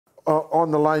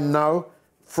on the line now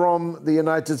from the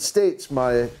United States,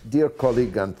 my dear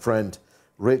colleague and friend,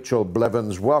 Rachel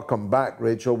Blevins. Welcome back,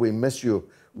 Rachel. We miss you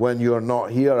when you're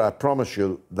not here, I promise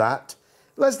you that.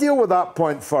 Let's deal with that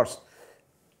point first.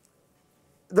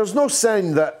 There's no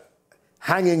sign that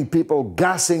hanging people,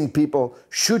 gassing people,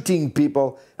 shooting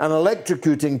people, and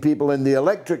electrocuting people in the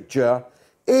electric chair,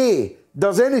 A,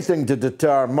 does anything to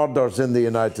deter murders in the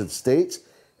United States,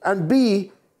 and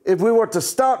B, if we were to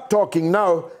start talking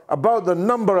now about the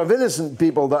number of innocent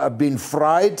people that have been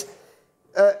fried,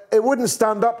 it wouldn't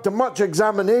stand up to much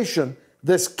examination,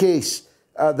 this case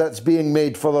that's being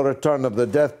made for the return of the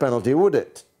death penalty, would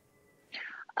it?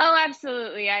 Oh,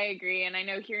 absolutely. I agree. And I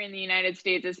know here in the United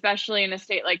States, especially in a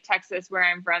state like Texas, where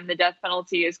I'm from, the death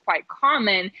penalty is quite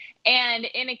common. And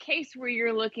in a case where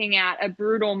you're looking at a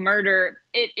brutal murder,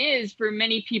 it is for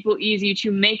many people easy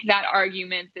to make that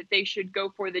argument that they should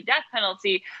go for the death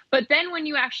penalty. But then when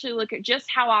you actually look at just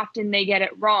how often they get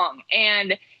it wrong,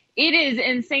 and it is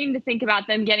insane to think about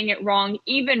them getting it wrong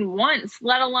even once,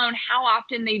 let alone how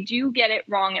often they do get it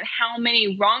wrong and how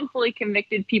many wrongfully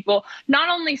convicted people not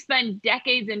only spend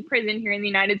decades in prison here in the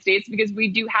United States, because we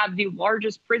do have the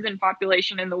largest prison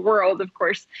population in the world, of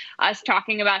course, us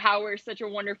talking about how we're such a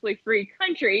wonderfully free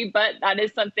country, but that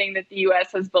is something that the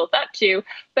U.S. has built up to.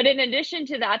 But in addition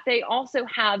to that, they also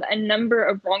have a number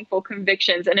of wrongful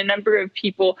convictions and a number of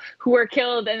people who are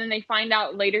killed, and then they find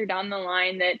out later down the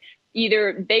line that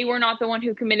either they were not the one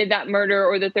who committed that murder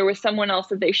or that there was someone else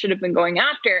that they should have been going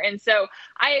after. And so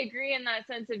I agree in that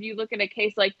sense of you look at a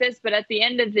case like this, but at the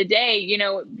end of the day, you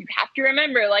know, you have to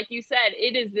remember, like you said,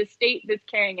 it is the state that's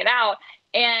carrying it out.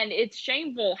 And it's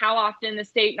shameful how often the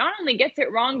state not only gets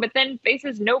it wrong, but then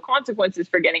faces no consequences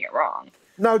for getting it wrong.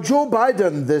 Now, Joe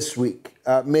Biden this week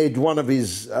made one of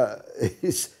his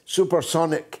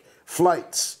supersonic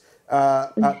flights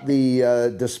at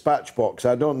the dispatch box.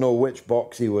 I don't know which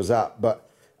box he was at, but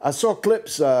I saw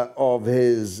clips of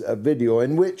his video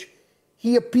in which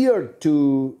he appeared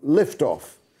to lift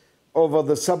off over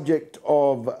the subject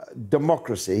of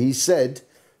democracy. He said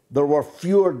there were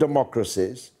fewer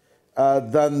democracies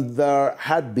than there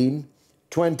had been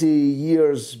 20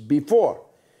 years before.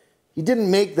 He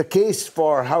didn't make the case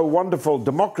for how wonderful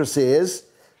democracy is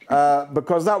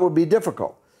because that would be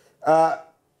difficult.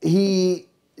 He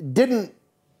didn't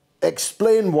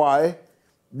explain why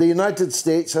the United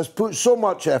States has put so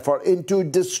much effort into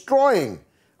destroying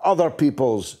other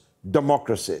people's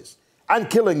democracies and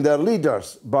killing their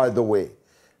leaders, by the way.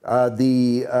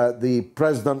 The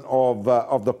president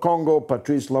of the Congo,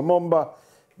 Patrice Lumumba,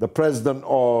 the president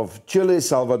of Chile,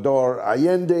 Salvador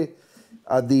Allende,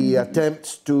 the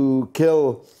attempts to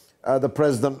kill the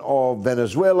president of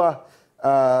Venezuela,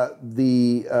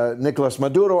 Nicolas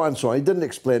Maduro, and so on. He didn't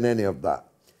explain any of that.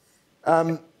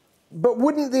 But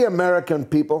wouldn't the American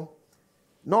people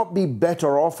not be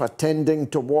better off attending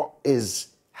to what is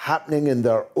happening in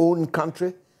their own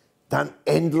country than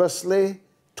endlessly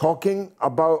talking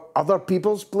about other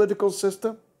people's political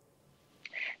system?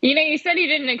 You know, you said he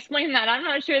didn't explain that. I'm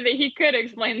not sure that he could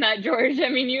explain that, George. I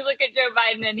mean, you look at Joe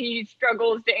Biden and he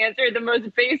struggles to answer the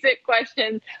most basic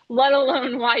questions, let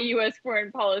alone why U.S.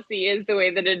 foreign policy is the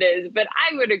way that it is. But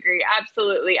I would agree,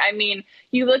 absolutely. I mean,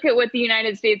 you look at what the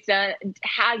United States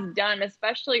has done,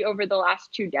 especially over the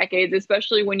last 2 decades,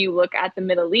 especially when you look at the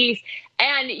Middle East,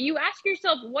 and you ask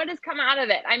yourself, what has come out of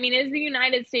it? I mean, is the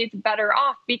United States better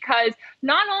off? Because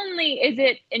not only is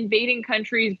it invading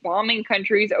countries, bombing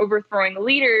countries, overthrowing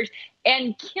leaders,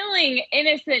 and killing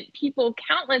innocent people,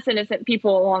 countless innocent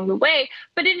people along the way.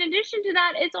 But in addition to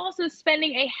that, it's also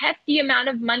spending a hefty amount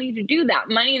of money to do that.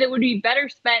 Money that would be better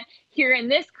spent here in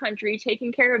this country,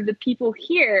 taking care of the people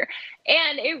here.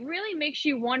 And it really makes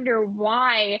you wonder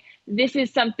why this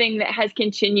is something that has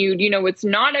continued. You know, it's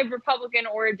not a Republican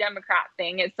or a Democrat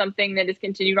thing. It's something that has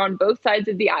continued on both sides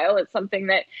of the aisle. It's something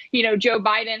that, you know, Joe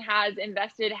Biden has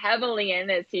invested heavily in,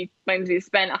 as he claims he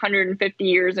spent 150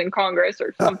 years in Congress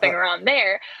or something around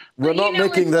there. We're not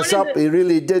making this up. He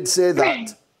really did say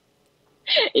that.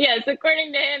 Yes,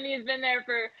 according to him, he's been there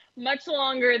for much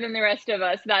longer than the rest of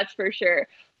us, that's for sure.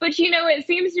 But, you know, it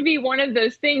seems to be one of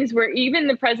those things where even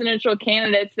the presidential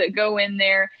candidates that go in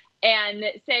there and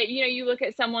say, you know, you look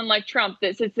at someone like Trump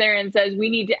that sits there and says,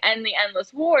 we need to end the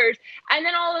endless wars. And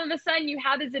then all of a sudden you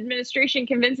have his administration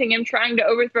convincing him trying to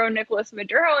overthrow Nicolas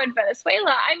Maduro in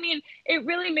Venezuela. I mean, it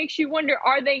really makes you wonder,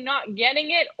 are they not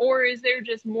getting it? Or is there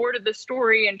just more to the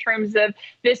story in terms of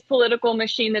this political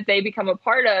machine that they become a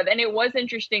part of? And it was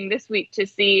interesting this week to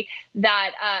see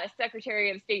that Secretary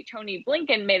of State Tony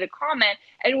Blinken made a comment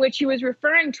in which he was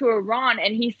referring to Iran,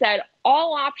 and he said,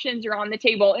 all options are on the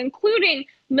table, including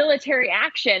military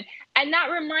action. And that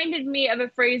reminded me of a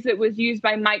phrase that was used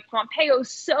by Mike Pompeo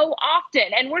so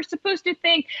often. And we're supposed to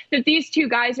think that these two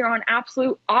guys are on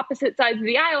absolute opposite sides of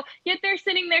the aisle, yet they're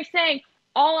sitting there saying,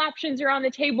 all options are on the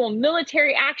table.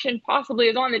 Military action possibly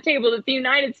is on the table, that the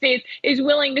United States is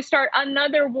willing to start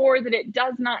another war that it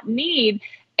does not need.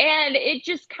 And it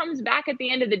just comes back at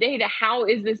the end of the day to how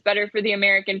is this better for the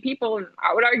American people? And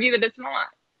I would argue that it's not.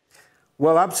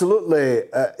 Well, absolutely,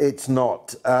 it's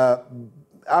not.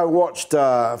 I watched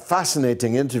a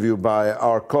fascinating interview by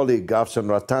our colleague Afshan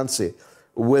Ratansi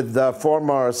with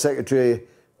former Secretary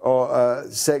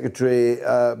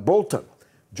Bolton,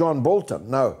 John Bolton.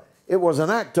 Now, it was an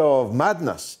act of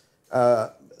madness,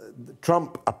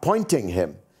 Trump appointing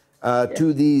him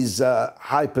to these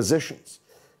high positions.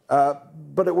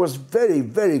 But it was very,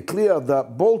 very clear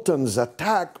that Bolton's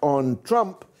attack on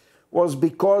Trump was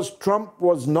because Trump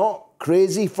was not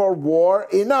crazy for war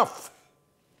enough.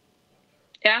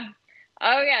 Yeah.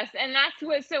 Oh, yes. And that's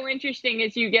what's so interesting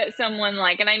is you get someone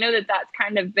like, and I know that that's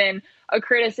kind of been a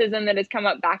criticism that has come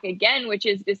up back again, which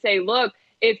is to say, look,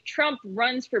 if Trump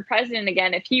runs for president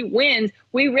again, if he wins,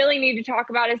 we really need to talk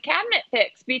about his cabinet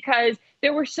picks, because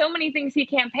there were so many things he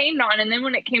campaigned on. And then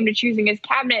when it came to choosing his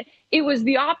cabinet, it was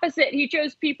the opposite. He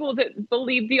chose people that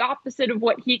believed the opposite of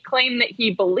what he claimed that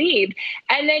he believed.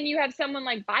 And then you have someone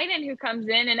like Biden who comes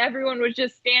in and everyone was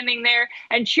just standing there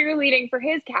and cheerleading for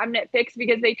his cabinet picks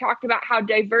because they talked about how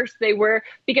diverse they were,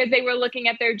 because they were looking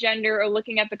at their gender or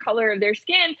looking at the color of their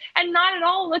skin, and not at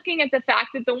all looking at the fact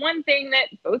that the one thing that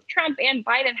both Trump and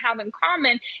Biden have in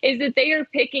common is that they are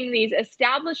picking these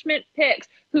establishment picks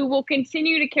who will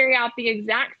continue to carry out the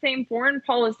exact same foreign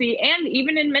policy and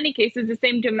even in many cases the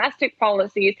same domestic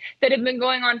policies that have been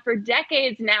going on for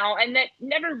decades now and that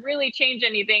never really change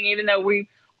anything, even though we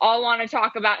all want to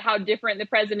talk about how different the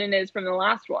president is from the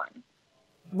last one.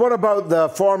 What about the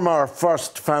former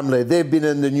First family? They've been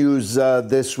in the news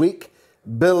this week.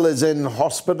 Bill is in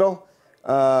hospital,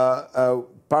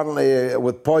 apparently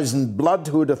with poisoned blood.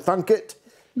 Who'd have thunk it?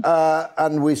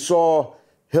 And we saw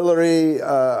Hillary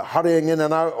hurrying in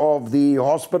and out of the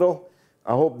hospital.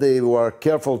 I hope they were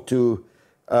careful to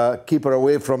keep her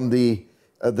away from the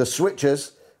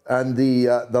switches and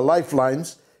the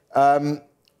lifelines.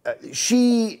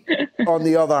 She, on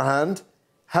the other hand,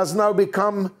 has now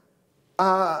become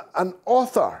an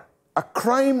author, a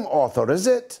crime author, is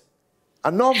it? A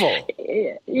novel.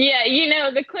 Yeah, you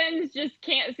know, the Clintons just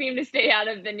can't seem to stay out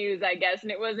of the news, I guess.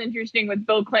 And it was interesting with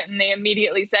Bill Clinton. They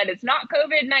immediately said it's not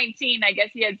COVID-19. I guess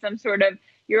he had some sort of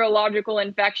urological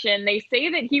infection. They say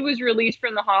that he was released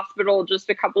from the hospital just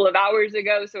a couple of hours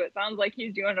ago, so it sounds like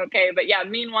he's doing okay. But yeah,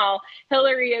 meanwhile,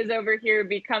 Hillary is over here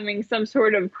becoming some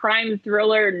sort of crime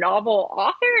thriller novel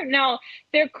author. Now,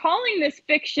 they're calling this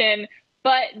fiction,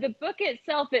 but the book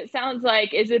itself, it sounds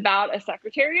like, is about a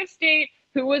Secretary of State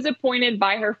who was appointed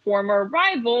by her former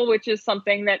rival, which is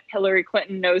something that Hillary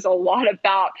Clinton knows a lot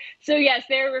about. So yes,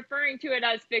 they're referring to it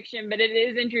as fiction, but it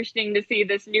is interesting to see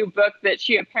this new book that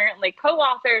she apparently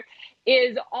co-authored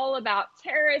is all about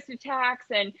terrorist attacks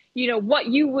and, you know, what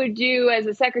you would do as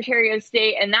a Secretary of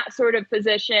State and that sort of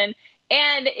position.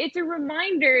 And it's a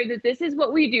reminder that this is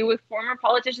what we do with former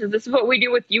politicians. This is what we do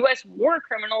with U.S. war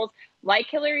criminals like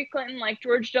Hillary Clinton, like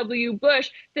George W. Bush.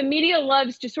 The media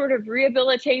loves to sort of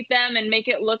rehabilitate them and make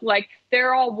it look like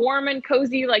they're all warm and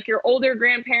cozy like your older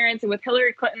grandparents. And with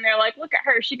Hillary Clinton, they're like, look at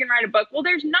her, she can write a book. Well,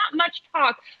 there's not much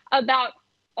talk about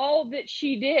all that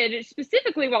she did,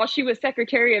 specifically while she was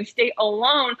Secretary of State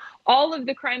alone, all of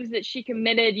the crimes that she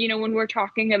committed, you know, when we're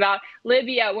talking about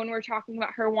Libya, when we're talking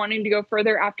about her wanting to go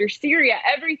further after Syria,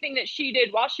 everything that she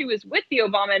did while she was with the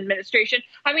Obama administration.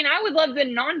 I mean, I would love the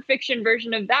nonfiction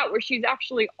version of that, where she's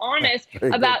actually honest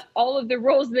about all of the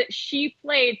roles that she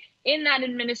played in that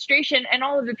administration and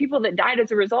all of the people that died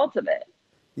as a result of it.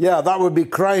 Yeah, that would be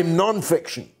crime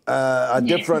nonfiction, a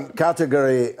different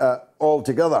category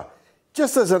altogether.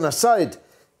 Just as an aside,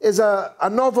 is a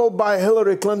novel by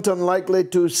Hillary Clinton likely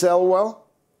to sell well?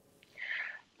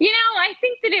 You know, I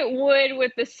think that it would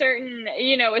with a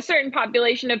certain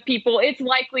population of people. It's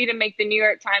likely to make the New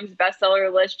York Times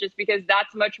bestseller list just because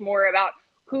that's much more about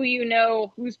who you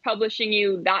know, who's publishing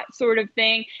you, that sort of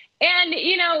thing. And,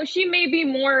 you know, she may be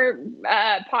more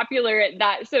popular at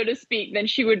that, so to speak, than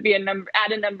she would be at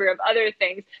a number of other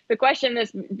things. The question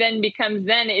then becomes,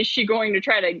 is she going to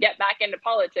try to get back into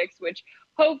politics, which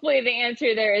hopefully the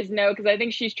answer there is no, because I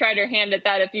think she's tried her hand at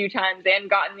that a few times and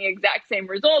gotten the exact same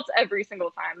results every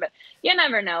single time. But you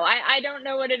never know. I don't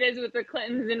know what it is with the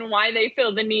Clintons and why they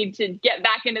feel the need to get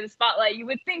back into the spotlight. You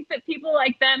would think that people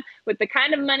like them, with the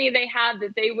kind of money they have,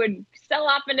 that they would sell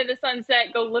off into the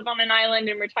sunset, go live on an island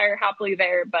and retire happily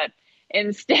there. But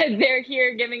Instead, they're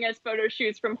here giving us photo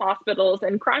shoots from hospitals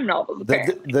and crime novels,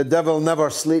 apparently. The devil never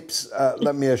sleeps,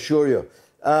 let me assure you.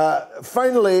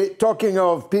 Finally, talking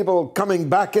of people coming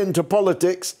back into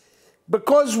politics,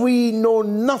 because we know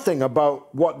nothing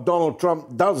about what Donald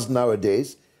Trump does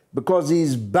nowadays, because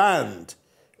he's banned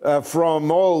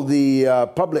from all the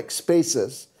public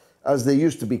spaces, as they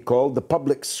used to be called, the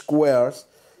public squares.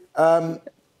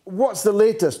 What's the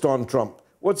latest on Trump?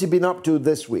 What's he been up to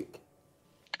this week?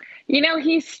 You know,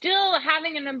 he's still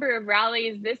having a number of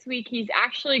rallies. This week, he's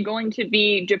actually going to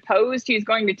be deposed. He's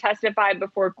going to testify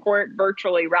before court,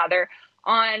 virtually rather,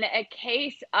 on a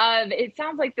case of, it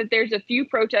sounds like that there's a few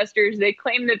protesters. They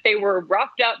claim that they were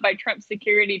roughed up by Trump's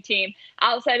security team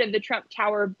outside of the Trump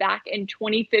Tower back in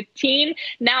 2015.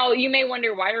 Now, you may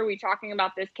wonder, why are we talking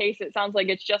about this case? It sounds like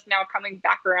it's just now coming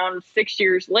back around 6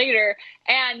 years later.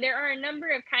 And there are a number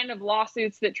of kind of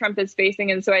lawsuits that Trump is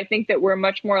facing. And so I think that we're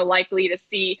much more likely to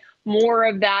see more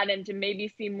of that and to maybe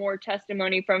see more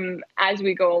testimony from as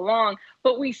we go along.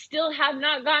 But we still have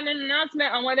not gotten an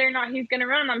announcement on whether or not he's going to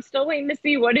run. I'm still waiting to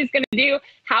see what he's going to do,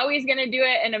 how he's going to do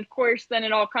it. And of course, then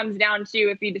it all comes down to,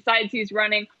 if he decides he's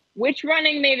running, which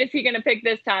running mate is he going to pick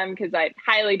this time? Because I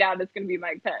highly doubt it's going to be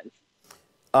Mike Pence.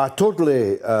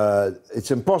 Totally. It's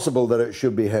impossible that it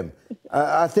should be him.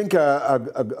 I think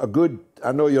a good,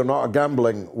 I know you're not a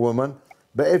gambling woman,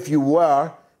 but if you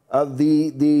were,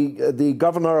 the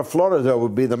governor of Florida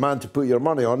would be the man to put your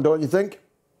money on, don't you think?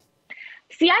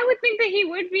 See, I would think that he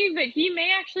would be, but he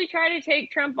may actually try to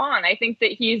take Trump on. I think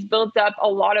that he's built up a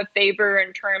lot of favor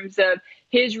in terms of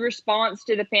his response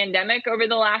to the pandemic over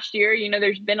the last year. You know,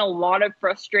 there's been a lot of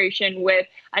frustration with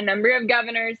a number of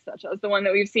governors, such as the one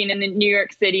that we've seen in New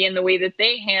York City, and the way that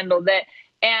they handled it.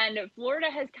 And Florida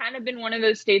has kind of been one of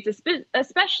those states,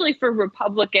 especially for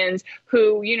Republicans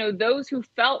who, you know, those who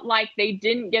felt like they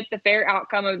didn't get the fair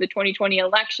outcome of the 2020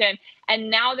 election. And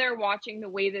now they're watching the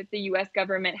way that the U.S.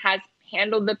 government has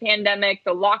handled the pandemic,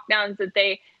 the lockdowns that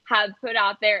they have put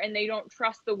out there, and they don't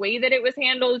trust the way that it was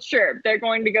handled. Sure, they're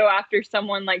going to go after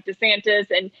someone like DeSantis,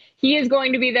 and he is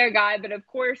going to be their guy. But of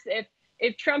course,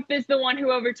 if Trump is the one who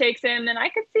overtakes him, then I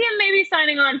could see him maybe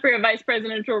signing on for a vice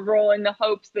presidential role in the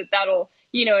hopes that that'll,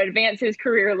 you know, advance his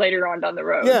career later on down the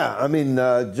road. Yeah, I mean,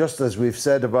 just as we've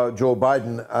said about Joe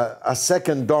Biden, a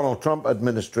second Donald Trump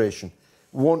administration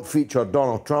won't feature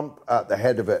Donald Trump at the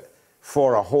head of it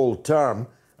for a whole term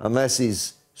unless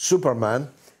he's Superman.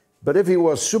 But if he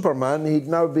was Superman, he'd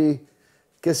now be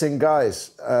kissing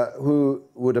guys. Who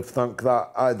would have thunk that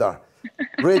either?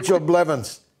 Rachel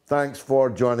Blevins, thanks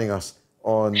for joining us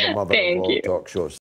on the Mother of All Talk shows.